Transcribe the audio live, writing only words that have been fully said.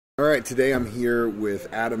All right, today I'm here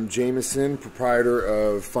with Adam Jamieson, proprietor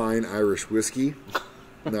of Fine Irish Whiskey.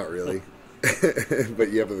 Not really,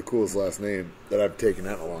 but you have the coolest last name that I've taken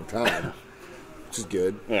out in a long time, which is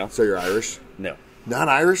good. Yeah. So you're Irish? No. Not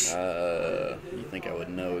Irish? You think I would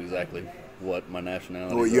know exactly what my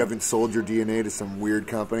nationality is? Well, you haven't sold your DNA to some weird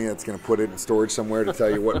company that's going to put it in storage somewhere to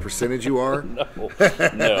tell you what percentage you are?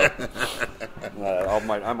 No.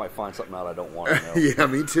 I might find something out I don't want to know. Yeah,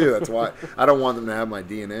 me too. That's why I don't want them to have my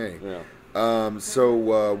DNA. Yeah. So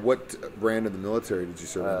what brand of the military did you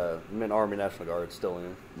serve I'm in Army National Guard, still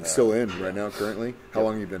in. in? Still in right now, currently? How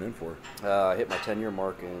long have you been in for? I hit my 10-year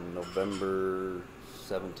mark in November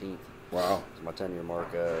 17th. Wow. It's my 10-year mark.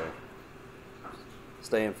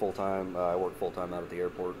 Staying full-time. I work full-time out at the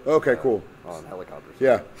airport. Okay, cool. On helicopters.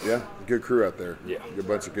 Yeah. Good crew out there. Yeah. A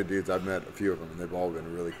bunch of good dudes. I've met a few of them, and they've all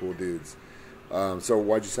been really cool dudes. So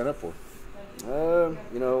why'd you sign up for?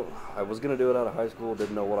 I was going to do it out of high school.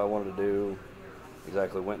 Didn't know what I wanted to do.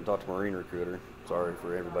 Exactly. Went and talked to Marine recruiter. Sorry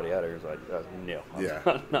for everybody out here. So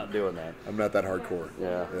I'm not doing that. I'm not that hardcore.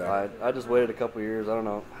 Yeah. I just waited a couple years. I don't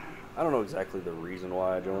know exactly the reason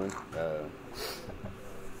why I joined.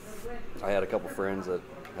 I had a couple friends that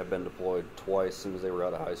have been deployed twice as soon as they were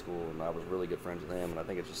out of high school, and I was really good friends with him, and I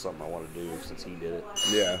think it's just something I want to do since he did it.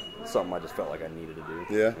 Yeah. It's something I just felt like I needed to do.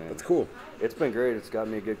 Yeah, and that's cool. It's been great. It's got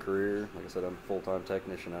me a good career. Like I said, I'm a full-time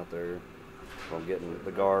technician out there. So I'm getting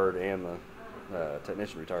the guard and the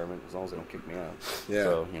technician retirement as long as they don't kick me out. Yeah.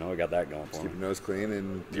 So, I got that going for me. Keep your nose clean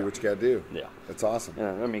and do what you got to do. Yeah. That's awesome.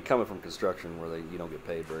 Yeah, I mean, coming from construction where you don't get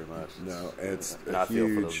paid very much. No, it's and a I huge.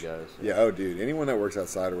 feel for those guys. Yeah. Oh, dude. Anyone that works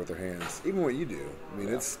outside or with their hands, even what you do. I mean,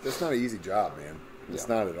 it's not an easy job, man. It's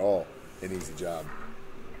not at all an easy job.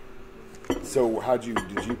 So, did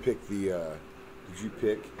you pick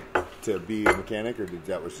to be a mechanic, or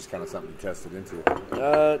that was just kind of something you tested into?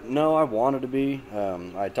 No, I wanted to be.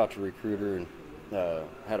 I talked to a recruiter and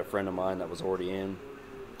had a friend of mine that was already in,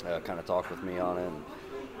 kind of talked with me on it. And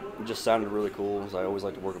it just sounded really cool. I always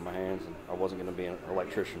like to work with my hands, and I wasn't going to be an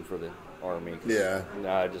electrician for the Army. Yeah.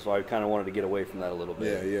 I kind of wanted to get away from that a little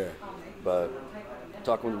bit. Yeah. But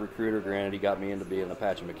talking with the recruiter, granted, he got me into being an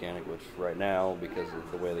Apache mechanic, which right now, because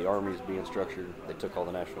of the way the Army's being structured, they took all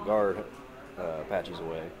the National Guard Apaches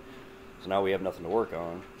away. So now we have nothing to work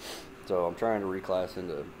on. So I'm trying to reclass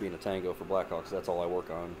into being a Tango for Blackhawks. That's all I work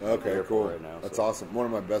on. Okay, cool. Right now, that's awesome. One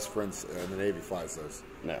of my best friends in the Navy flies those.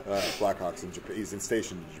 Yeah. Blackhawks in Japan. He's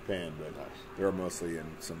stationed in Japan, but they're mostly in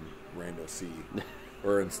some rando sea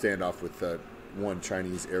or in standoff with one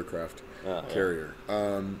Chinese aircraft carrier.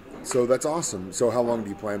 So that's awesome. So how long do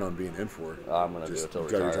you plan on being in for? I'm going to do it till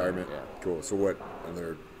retirement. Yeah. Cool. So what,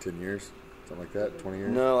 another 10 years? Something like that? 20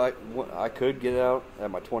 years? No, I could get out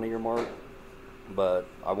at my 20-year mark, but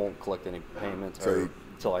I won't collect any payments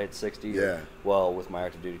until I hit 60. Yeah. Well, with my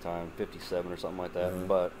active duty time, 57 or something like that.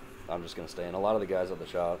 But I'm just going to stay in. A lot of the guys at the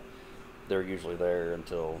shop, they're usually there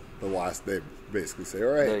until the last. They basically say,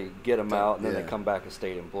 "All right." They get them out, and then they come back as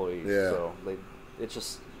state employees. Yeah. So it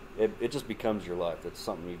just becomes your life. It's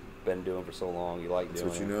something you've been doing for so long. You like doing it.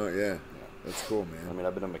 That's what you know. Yeah. That's cool, man. I mean,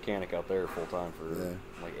 I've been a mechanic out there full time for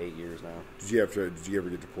like 8 years now. Did you ever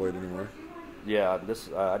get deployed anywhere? Yeah,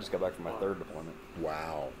 I just got back from my third deployment.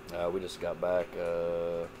 Wow. We just got back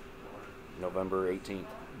November 18th.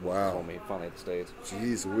 Wow. When we finally hit the States.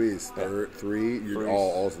 Jeez Louise. Three? You're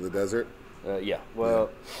all to the desert? Yeah. Well,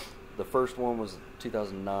 the first one was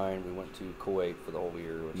 2009. We went to Kuwait for the whole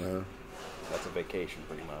year, which that's a vacation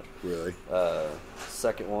pretty much. Really?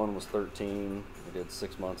 Second one was 13. We did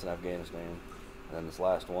 6 months in Afghanistan. And then this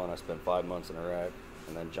last one, I spent 5 months in Iraq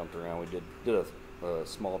and then jumped around. We did a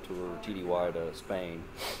small tour, TDY, to Spain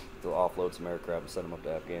to offload some aircraft and send them up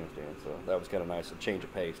to Afghanistan. So that was kind of nice, a change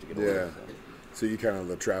of pace to get away. So you kind of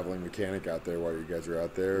the traveling mechanic out there while you guys are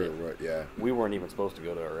out there, or what? Yeah. We weren't even supposed to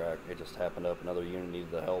go to Iraq. It just happened up. Another unit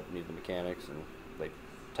needed the help, needed the mechanics, and they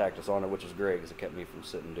tacked us on it, which is great because it kept me from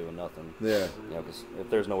sitting doing nothing. Yeah. Because if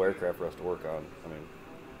there's no aircraft for us to work on, I mean,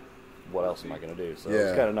 what else am I going to do? So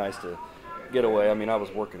it's kind of nice to get away. I mean,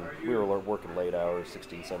 we were working late hours,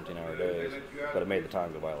 16, 17-hour days, but it made the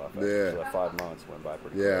time go by a lot faster. Yeah. So that 5 months went by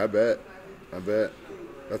pretty quick. Yeah, I bet.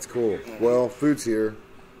 That's cool. Well, food's here,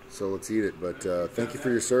 so let's eat it. But thank you for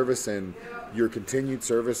your service and your continued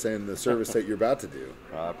service and the service that you're about to do.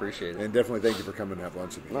 I appreciate it. And definitely thank you for coming to have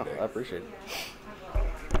lunch with me today. I appreciate it.